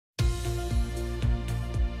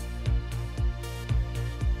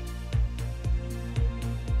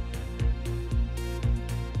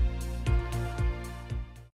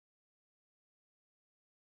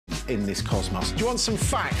in this cosmos. Do you want some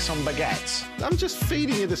facts on baguettes? I'm just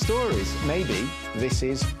feeding you the stories. Maybe this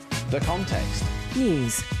is The Context.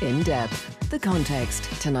 News in depth. The Context,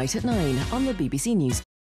 tonight at 9 on the BBC News.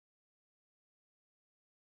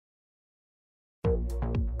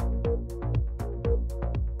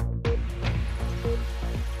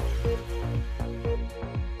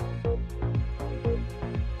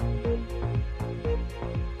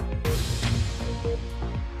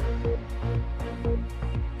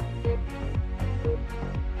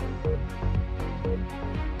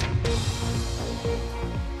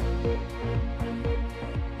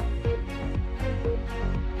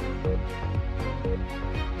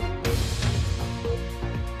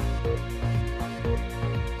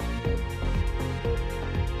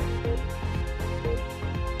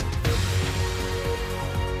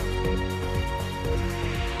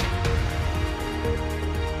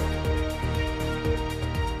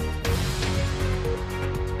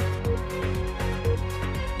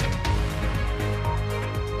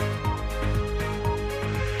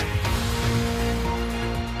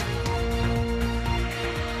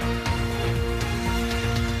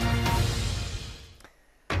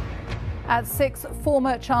 At 6,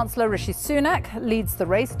 former Chancellor Rishi Sunak leads the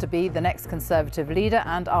race to be the next Conservative leader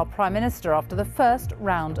and our Prime Minister after the first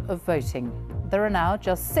round of voting. There are now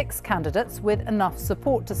just 6 candidates with enough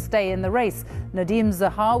support to stay in the race. Nadhim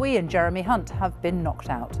Zahawi and Jeremy Hunt have been knocked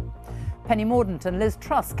out. Penny Mordaunt and Liz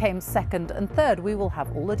Truss came second and third. We will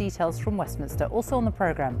have all the details from Westminster, also on the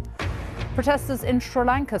programme. Protesters in Sri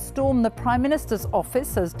Lanka storm the Prime Minister's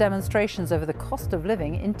office as demonstrations over the cost of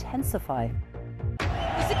living intensify.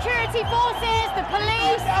 The security forces, the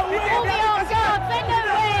police, all the armed guards, they're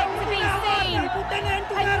nowhere to be seen.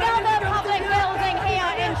 Another public building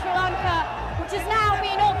here in Sri Lanka, which is now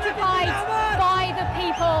being occupied by the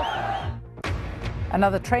people.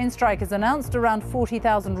 Another train strike is announced. Around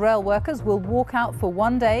 40,000 rail workers will walk out for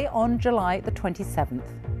one day on July the 27th.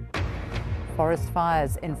 Forest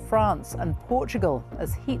fires in France and Portugal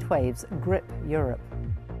as heat waves grip Europe.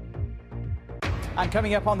 And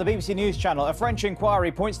coming up on the BBC News channel, a French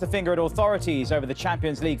inquiry points the finger at authorities over the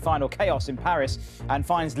Champions League final chaos in Paris and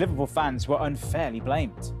finds Liverpool fans were unfairly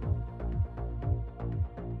blamed.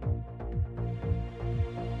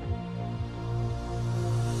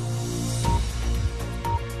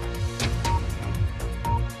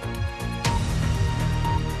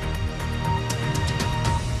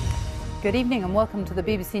 Good evening and welcome to the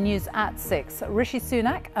BBC News at 6. Rishi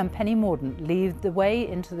Sunak and Penny Mordaunt lead the way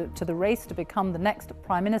into the race to become the next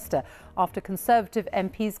Prime Minister after Conservative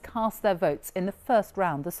MPs cast their votes in the first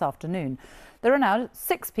round this afternoon. There are now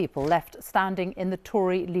 6 people left standing in the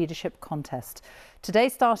Tory leadership contest. Today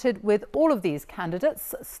started with all of these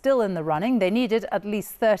candidates still in the running. They needed at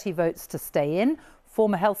least 30 votes to stay in.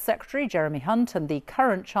 Former Health Secretary Jeremy Hunt and the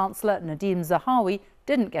current Chancellor Nadhim Zahawi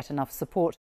didn't get enough support